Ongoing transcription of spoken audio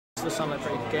Those sound like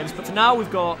pretty good games. But for now,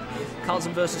 we've got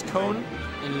Calzum versus Kone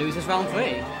in losers round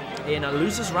 3. In a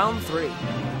losers round 3.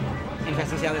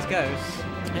 Interesting to see how this goes.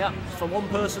 Yeah, for one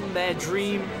person, their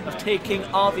dream of taking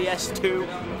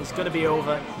RVS2 is going to be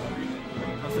over.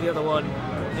 And for the other one,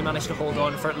 they managed to hold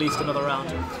on for at least another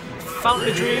round. Fountain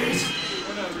of Dreams.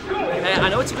 I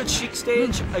know it's a good Sheik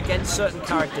stage against certain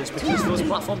characters because those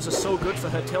platforms are so good for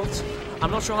her tilts.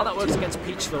 I'm not sure how that works against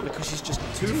Peach though because she's just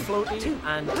too floaty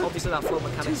and obviously that float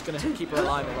mechanic is going to keep her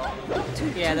alive a lot.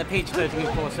 Yeah, the Peach floating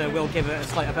of course will give her a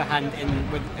slight upper hand,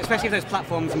 especially if those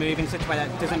platforms move in such a way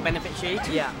that doesn't benefit Sheik.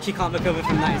 Yeah. She can't recover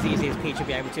from that as easy as Peach would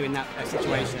be able to in that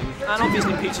situation. And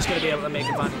obviously Peach is going to be able to make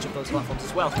advantage of those platforms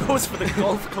as well. Goes for the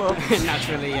golf club.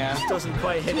 Naturally, yeah. Doesn't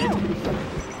quite hit it.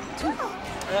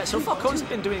 So far, Kone's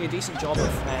been doing a decent job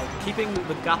of keeping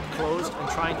the gap closed and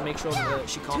trying to make sure that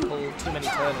she can't pull too many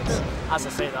turnips. As I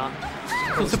say that.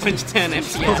 Pulls a bunch of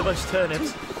turnips, yeah. Pulls a bunch of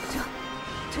turnips.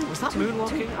 Was that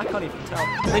moonwalking? I can't even tell.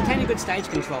 Maintaining good stage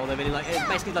control, though, really, it's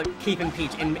basically like keeping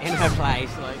Peach in her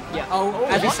place. Like, yeah.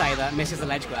 As you say, that misses the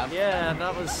ledge grab. Yeah,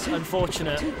 that was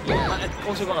unfortunate. Yeah.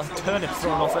 Also got a turnip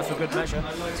thrown off her for good measure.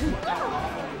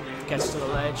 Gets to the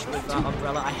ledge with that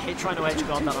umbrella. I hate trying to edge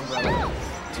guard that umbrella.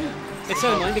 It's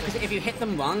so annoying because if you hit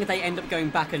them wrong, they end up going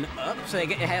back and up, so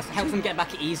it helps them get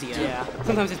back easier. Yeah.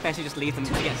 Sometimes it's best to just leave them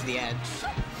to get to the edge.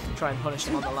 Try and punish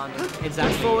them on the landing.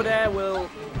 Exactly. Forward air will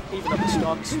even up the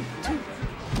stocks.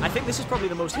 I think this is probably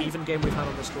the most even game we've had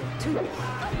on the screen.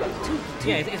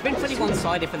 Yeah, it's been pretty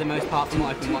one-sided for the most part from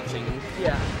what I've been watching.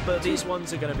 Yeah, but these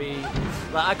ones are going to be...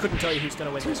 Like, I couldn't tell you who's going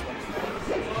to win this one.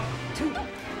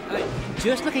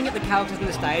 Just looking at the characters on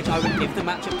the stage, I would give the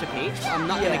matchup to Peach. But I'm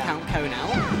not going to count Kone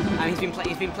out. And he's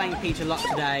been playing Peach a lot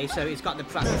today, so he's got the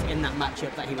practice in that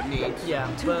matchup that he would need. Yeah,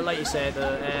 but like you say,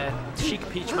 the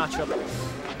Sheik-Peach matchup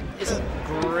isn't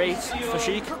great for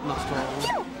Sheik. Not at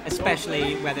all.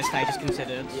 Especially where the stage is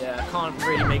considered. Yeah, can't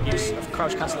really make use of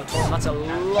crouch cancel at all. That's a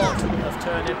lot of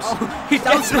turnips. Oh, he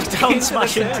down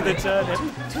smash into the turnip.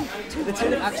 The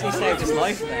turnip actually saved his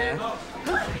life there.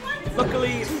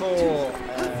 Luckily for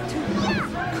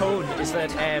Kone is that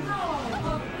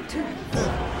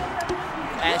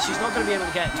she's not going to be able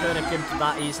to get turnip gimped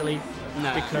that easily.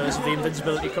 No. Because of the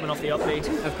invincibility coming off the up B.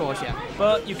 Of course, yeah.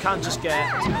 But you can just get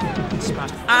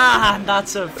smashed. Ah, and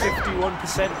that's a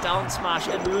 51% down smash.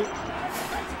 And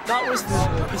that was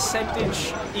the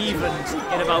percentage evened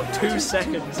in about 2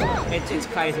 seconds. It's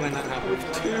crazy when that happens.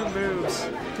 With 2 moves.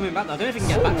 Coming back though, I don't know if he can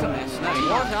get back from this. No,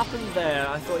 what happened there?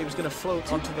 I thought he was going to float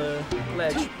onto the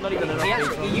ledge. Not even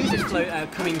enough. He used his float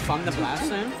coming from the blast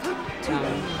zone. So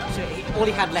all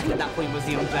he had left at that point was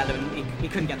the umbrella, and he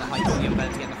couldn't get the height on the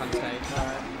umbrella to get the front stage.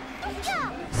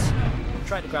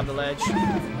 Tried to grab the ledge.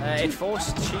 It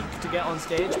forced Sheik to get on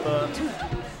stage, but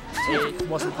it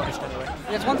wasn't punished anyway.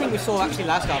 There's one thing we saw actually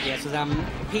last RBS is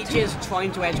Peach is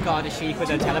trying to edge guard a Sheik with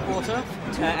her teleporter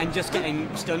and just getting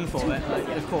stunned for it.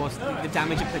 Of course, the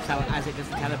damage it puts out as it does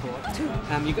the teleport.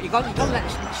 You got to let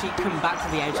Sheik come back to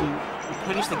the edge and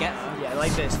punish the get. Yeah,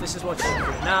 like this. This is what you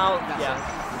do. Now,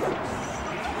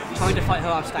 trying to fight her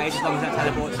off stage as long as that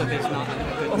teleports up, it's not a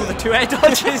good... Oh, the 2 air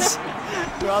dodges!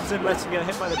 Grabs him, lets him get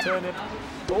hit by the turnip.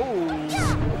 Oh,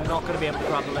 not going to be able to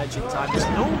grab the ledge in time. There's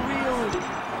no real...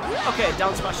 Okay,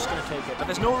 down smash is going to take it, but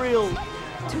there's no real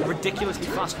ridiculously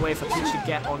fast way for Peach to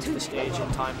get onto the stage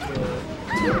in time to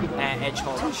edge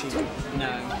hold Sheik.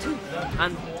 No.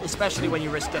 And especially when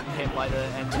you risk getting hit by the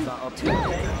end of that up.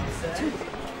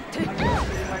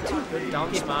 Good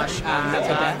down smash, and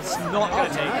that's not going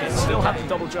to take it. Still have the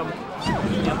double jump.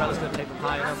 The umbrella's going to take them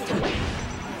high enough.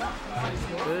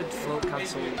 Good float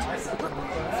cancel.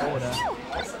 Forward air.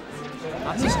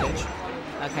 That's a stitch.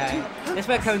 Okay. This is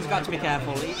where Kone's got to be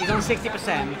careful. He's on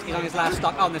 60%. He's on his last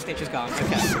stock. Oh, and the stitch is gone.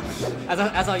 Okay.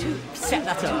 As I set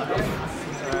that up.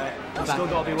 Alright. I've still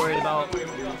got to be worried about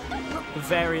the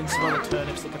variance of other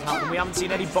turnips that could happen. We haven't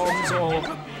seen any bombs or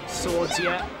swords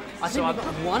yet. I think we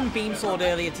got one beam sword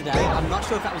earlier today. I'm not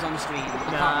sure if that was on stream.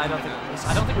 Nah, I don't think it was.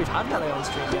 I don't think we've had melee on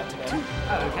stream yet today.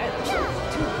 Oh, okay.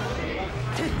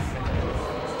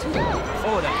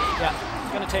 Forward air. Yeah,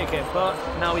 he's going to take it, but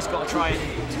now he's got to try and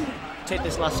take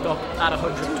this last stock at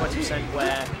 120%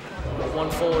 where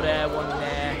one forward air, one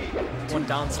air, one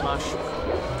down smash.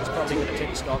 He's probably going to take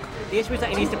the stock. The issue is that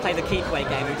he needs to play the keep away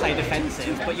game and play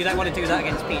defensive, but you don't want to do that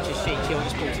against Peach's Sheik. She'll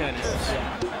just pull turnips.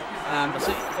 Yeah.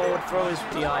 So forward throw is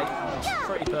DI'd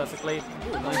pretty perfectly.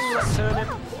 Nice turnip.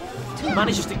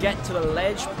 Manages to get to the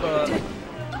ledge, but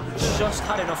just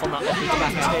had enough on that up to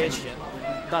back stage.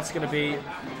 That's going to be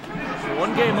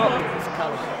 1 game up for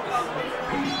Calzum.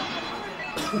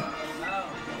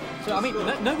 So, I mean,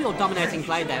 no real dominating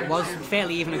play there. It was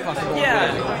fairly even across the board.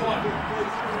 Yeah.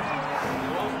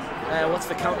 What's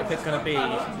the counter pick going to be?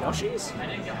 Yoshi's?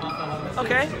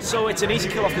 Okay, so it's an easy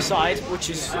kill off the side, which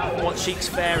is what Sheik's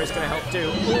Fair is going to help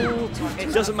do. Ooh,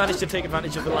 it doesn't manage to take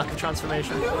advantage of the lack of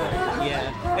transformation.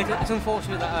 Yeah, it's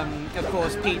unfortunate that, of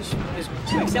course, Peach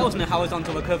excels in a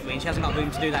horizontal recovery, and she hasn't got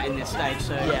room to do that in this stage.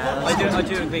 So yeah, I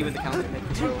do agree with the counter pick.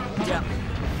 Yeah.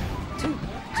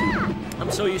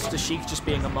 I'm so used to Sheik just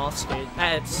being a Marth stage.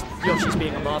 It's Yoshi's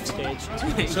being a Marth stage.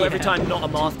 So every time not a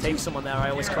Marth takes someone there, I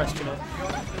always question it.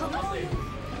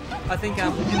 I think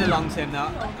in the long term,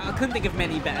 though, I couldn't think of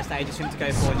many better stages for him to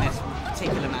go for in this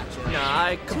particular matchup. No,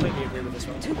 I completely agree with this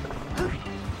one.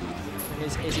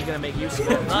 Is he going to make use of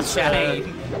it? That's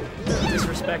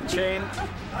disrespect chain.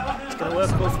 It's going to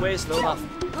work both ways, though. That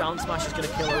down smash is going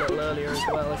to kill a little earlier as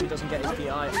well if he doesn't get his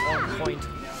DI on point.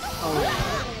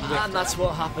 And that's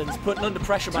what happens. Putting under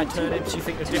pressure by turnips, you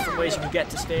think there's different ways you can get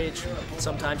to stage.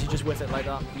 Sometimes you just whiff it like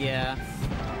that. Yeah.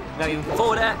 Very important.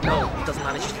 Forward air. No, he doesn't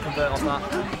manage to convert off that.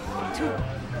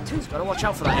 He's got to watch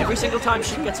out for that. Every single time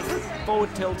she gets a forward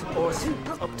tilt or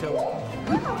up tilt,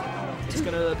 it's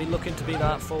going to be looking to be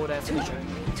that forward air finisher.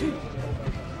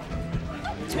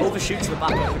 Overshoots the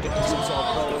back end, getting some sort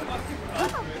of roll.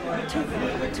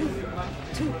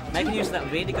 Making use of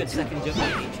that really good second jump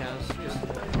that Peach has.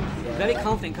 Very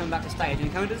confident coming back to stage, and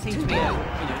Kone doesn't seem to be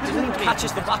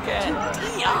catches the back end,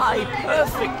 DI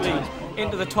perfectly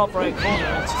into the top right corner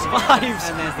and survives.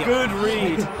 And there's the good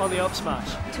read on the up smash.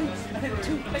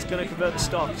 It's going to convert the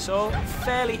stock, so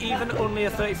fairly even, only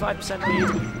a 35% lead.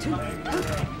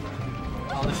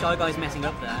 Oh, the Shy Guy's messing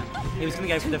up there. He was going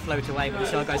to go for the float away, but the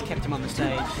Shy Guy's kept him on the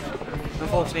stage.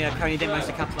 Unfortunately, Kone didn't manage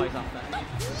to capitalise off that.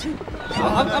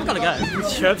 I've got to go.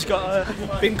 Sherb's got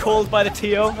been called by the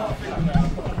TO.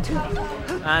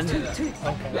 And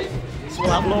so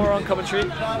we'll have Laura on commentary.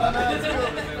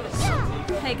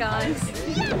 Hey guys.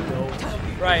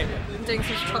 Right. I'm doing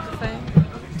some photography.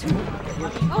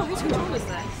 Oh, whose control is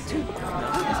this? It's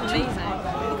amazing. I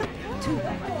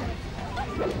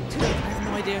have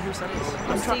no idea whose that is.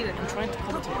 I'm trying to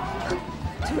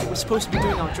commentate. We're supposed to be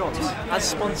doing our jobs as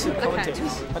sponsored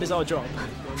commentators. That is our job.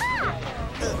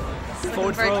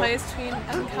 Forward very throw. close between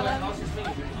Evan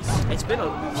Calzum. It's been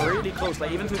really close,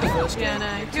 like even through the first game. Yeah,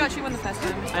 no. Who actually won the first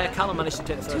game? Calzum managed to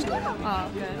take the first game. Oh,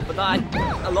 good. But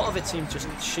a lot of it seems just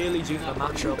sheerly due to the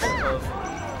matchup of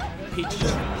Peach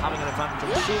just having an advantage on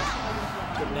Sheik.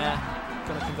 Good nair.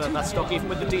 Going to convert that stock, even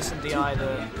with the decent DI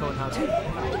that Kone has. Is it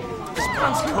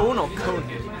pronounced Kone or Kone?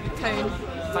 Kone.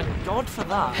 Thank God for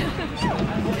that.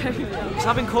 Because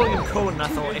I've been calling him Kone and I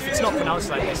thought, if it's not pronounced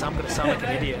like this, I'm going to sound like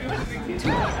an idiot.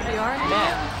 You are?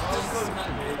 Yeah.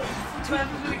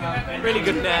 Really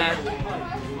good nair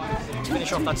to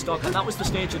finish off that stock, and that was the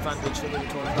stage advantage that we were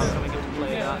talking about coming into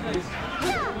play.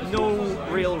 No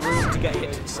real room to get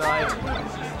hit to the side.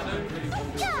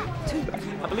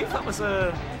 I believe that was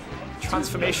a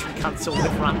transformation cancel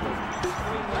with random. I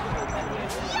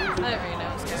don't really know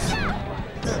what's going on.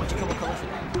 Why'd you come on commentary?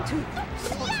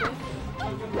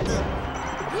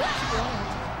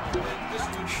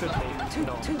 Should be.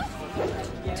 No.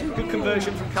 Good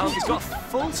conversion from Calzum. He's got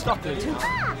full stock lead now.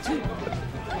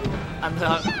 And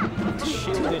that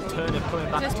shielded turnip coming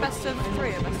back. Just best of 3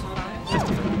 or best of 5? Best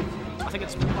of 3. I think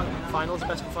it's finals,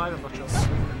 best of 5, I'm not sure.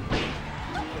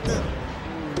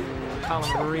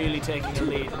 Calzum really taking the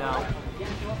lead now.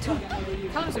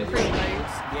 Calzum's improved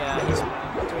loads. Yeah, he's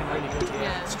doing really good here.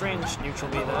 Yeah. Strange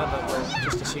neutral B there, but we'll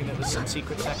just assume it was some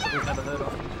secret tech that we've never heard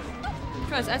of.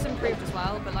 It's improved as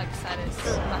well, but like I said, it's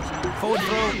much. Forward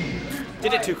throw.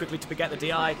 Did it too quickly to get the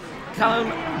DI.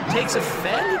 Calzum takes a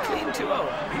fairly clean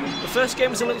 2-0. The first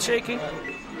game was a little shaky.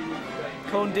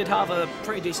 Kone did have a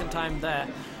pretty decent time there.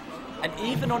 And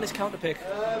even on his counter pick,